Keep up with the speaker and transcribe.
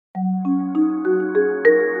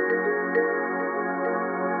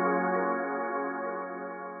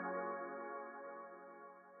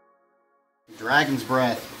Dragon's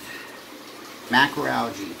Breath,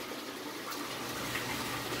 macroalgae.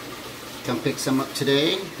 Come pick some up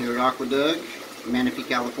today here at Aqueduct, Manatee,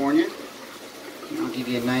 California. And I'll give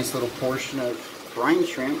you a nice little portion of brine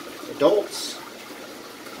shrimp, adults,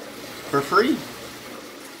 for free.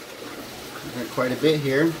 I've got quite a bit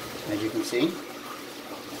here, as you can see.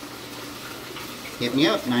 Hit me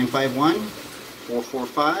up,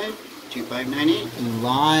 951-445-2598.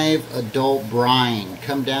 Live adult brine.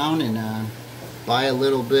 Come down and buy a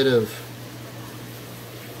little bit of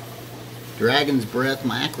Dragon's Breath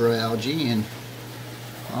macroalgae, and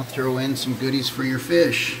I'll throw in some goodies for your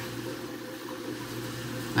fish.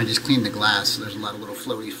 I just cleaned the glass, so there's a lot of little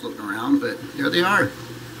floaties floating around, but there they are.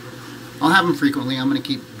 I'll have them frequently. I'm going to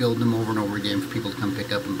keep building them over and over again for people to come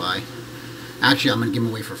pick up and buy. Actually, I'm going to give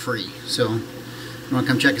them away for free. So, if you want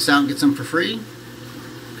to come check us out and get some for free,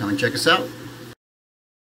 come and check us out.